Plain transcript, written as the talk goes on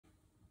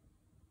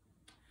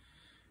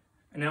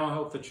And now I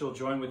hope that you'll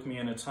join with me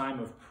in a time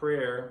of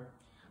prayer.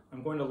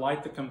 I'm going to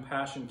light the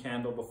compassion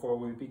candle before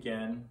we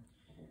begin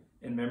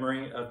in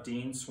memory of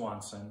Dean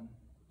Swanson.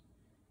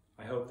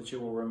 I hope that you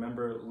will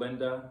remember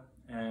Linda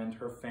and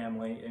her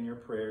family in your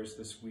prayers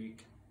this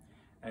week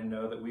and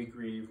know that we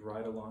grieve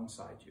right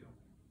alongside you.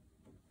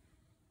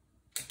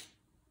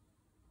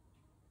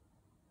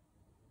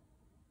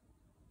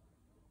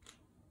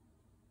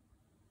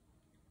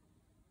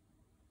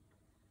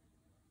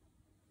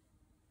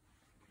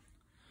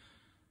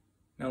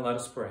 Now let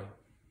us pray.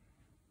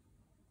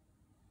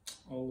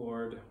 O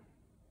Lord,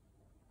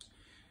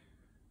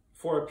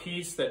 for a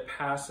peace that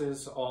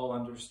passes all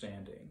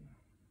understanding,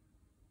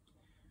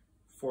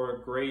 for a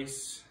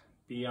grace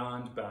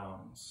beyond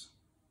bounds,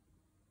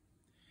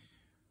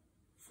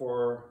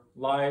 for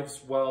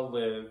lives well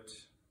lived,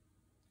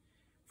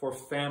 for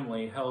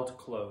family held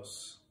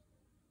close,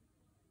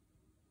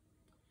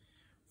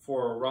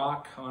 for a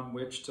rock on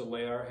which to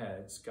lay our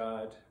heads,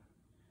 God,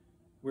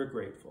 we're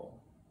grateful.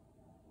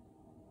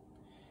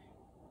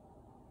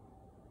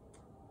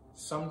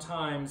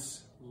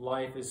 Sometimes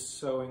life is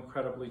so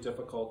incredibly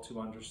difficult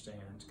to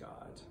understand,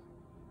 God.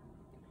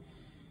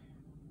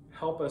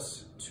 Help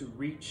us to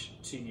reach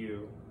to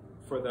you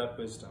for that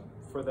wisdom,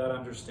 for that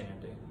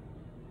understanding.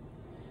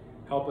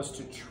 Help us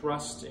to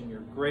trust in your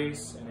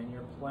grace and in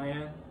your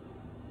plan,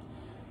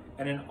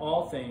 and in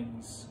all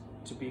things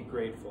to be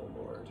grateful,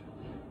 Lord.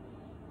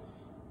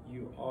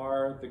 You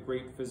are the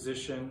great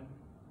physician.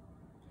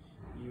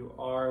 You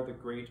are the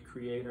great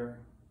creator.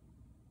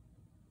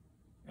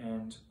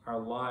 And our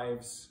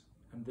lives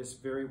and this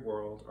very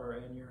world are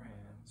in your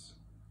hands.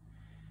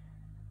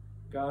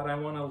 God, I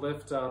want to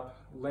lift up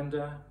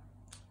Linda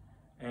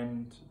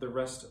and the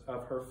rest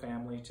of her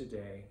family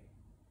today.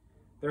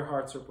 Their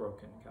hearts are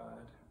broken,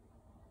 God.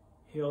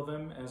 Heal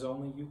them as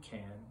only you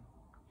can.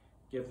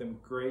 Give them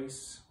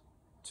grace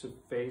to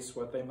face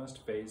what they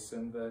must face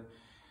in the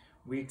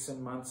weeks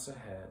and months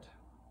ahead.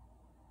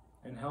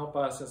 And help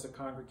us as a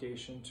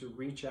congregation to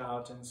reach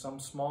out in some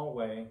small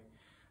way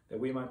that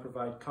we might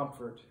provide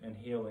comfort and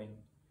healing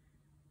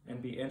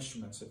and be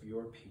instruments of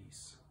your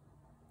peace.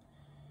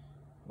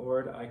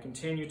 Lord, I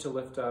continue to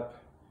lift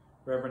up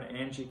Reverend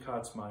Angie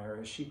Kotzmeyer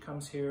as she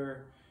comes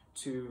here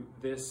to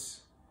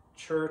this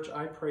church.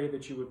 I pray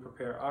that you would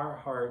prepare our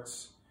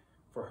hearts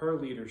for her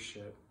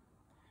leadership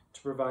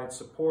to provide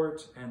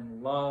support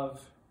and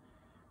love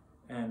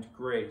and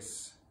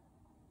grace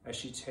as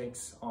she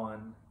takes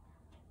on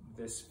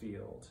this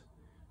field.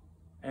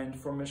 And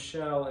for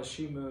Michelle as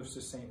she moves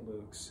to St.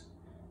 Luke's,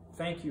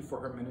 thank you for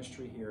her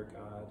ministry here,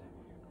 God,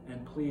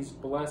 and please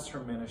bless her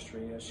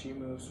ministry as she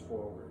moves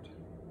forward.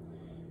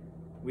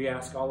 We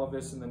ask all of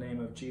this in the name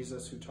of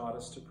Jesus, who taught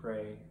us to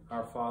pray,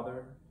 Our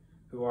Father,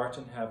 who art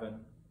in heaven,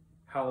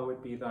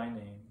 hallowed be thy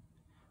name.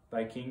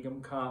 Thy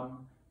kingdom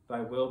come, thy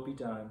will be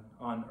done,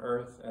 on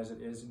earth as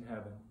it is in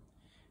heaven.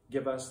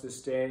 Give us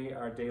this day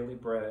our daily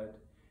bread,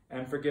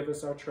 and forgive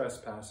us our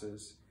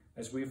trespasses,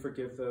 as we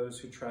forgive those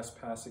who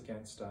trespass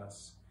against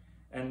us.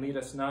 And lead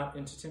us not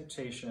into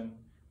temptation,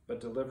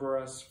 but deliver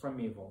us from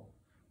evil.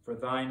 For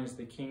thine is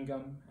the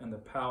kingdom and the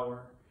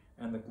power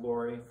and the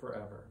glory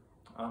forever.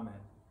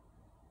 Amen.